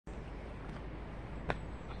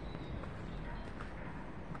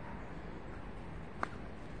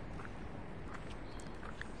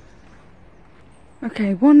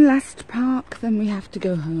Okay, one last park, then we have to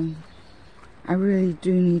go home. I really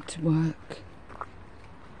do need to work.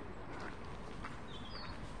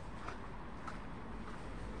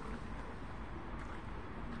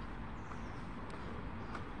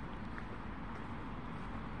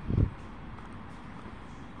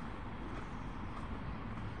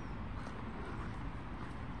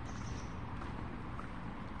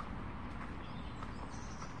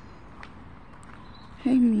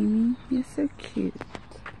 Hey Mimi, you're so cute.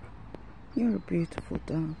 You're a beautiful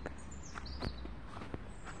dog.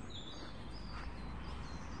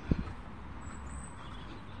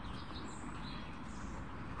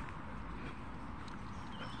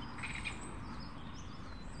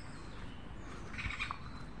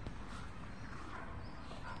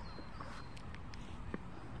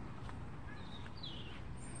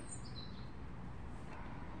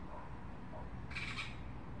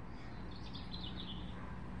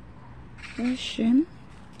 Where's Shim?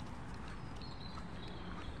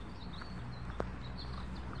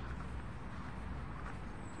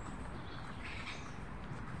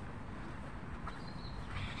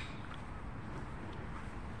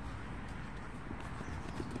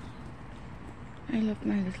 I love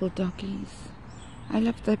my little doggies. I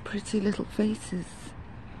love their pretty little faces.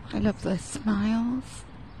 I love their smiles.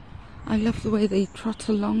 I love the way they trot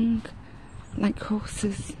along like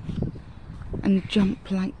horses and jump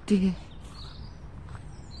like deer.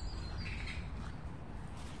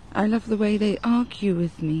 I love the way they argue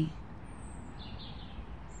with me.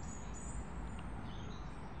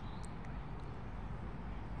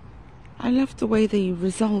 I love the way they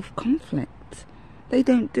resolve conflict. They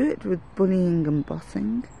don't do it with bullying and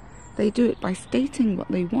bossing. They do it by stating what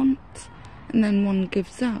they want, and then one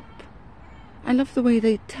gives up. I love the way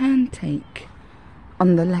they turn take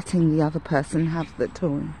on the letting the other person have the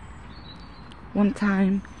toy. One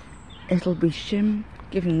time it'll be Shim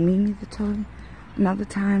giving Mimi the toy. Another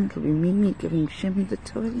time it'll be Mimi giving Shim the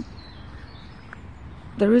toy.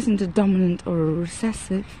 There isn't a dominant or a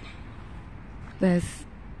recessive. There's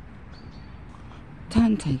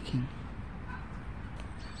turn taking.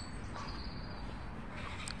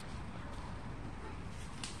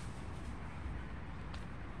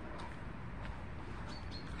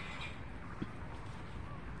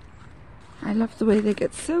 I love the way they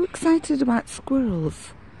get so excited about squirrels,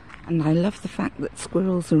 and I love the fact that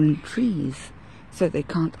squirrels are in trees, so they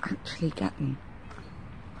can't actually get them.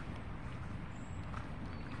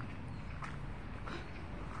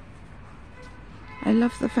 I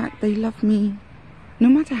love the fact they love me no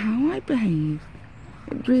matter how I behave.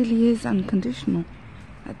 It really is unconditional,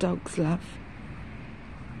 a dog's love.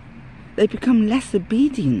 They become less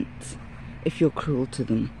obedient if you're cruel to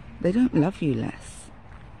them. They don't love you less.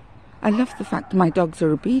 I love the fact my dogs are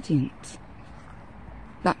obedient.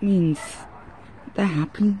 That means they're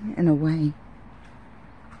happy in a way,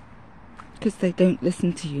 because they don't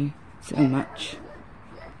listen to you so much.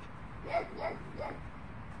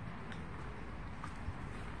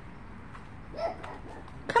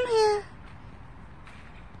 Come here.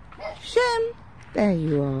 Shim. There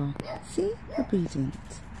you are. See? Obedient.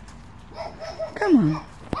 Come on.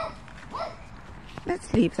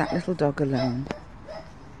 Let's leave that little dog alone.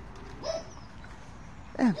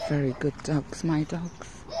 They're very good dogs, my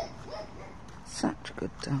dogs. Such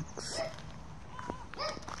good dogs.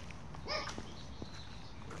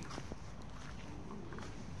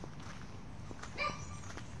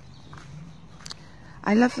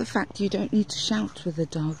 I love the fact you don't need to shout with a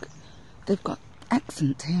dog. They've got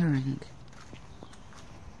excellent hearing.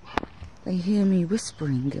 They hear me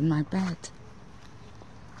whispering in my bed.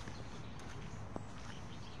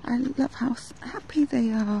 I love how happy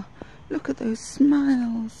they are. Look at those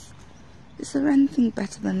smiles. Is there anything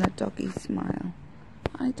better than a doggy smile?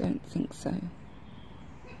 I don't think so.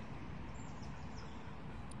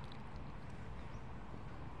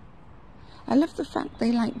 I love the fact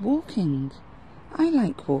they like walking. I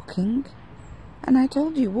like walking. And I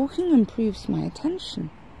told you, walking improves my attention.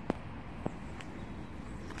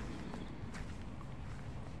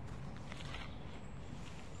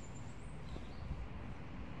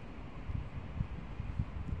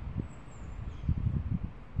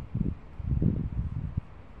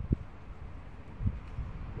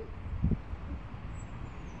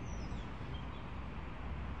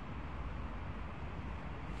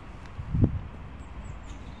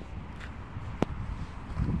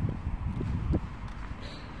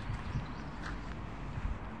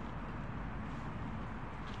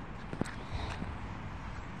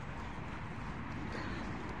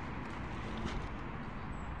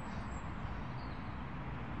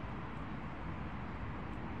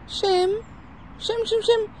 Shim, Shim, Shim,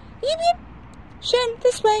 Shim, yip, yip. Shem,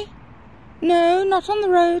 this way. No, not on the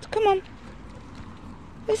road. Come on.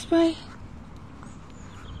 This way.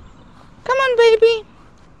 Come on, baby.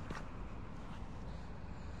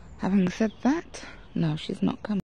 Having said that, no, she's not coming.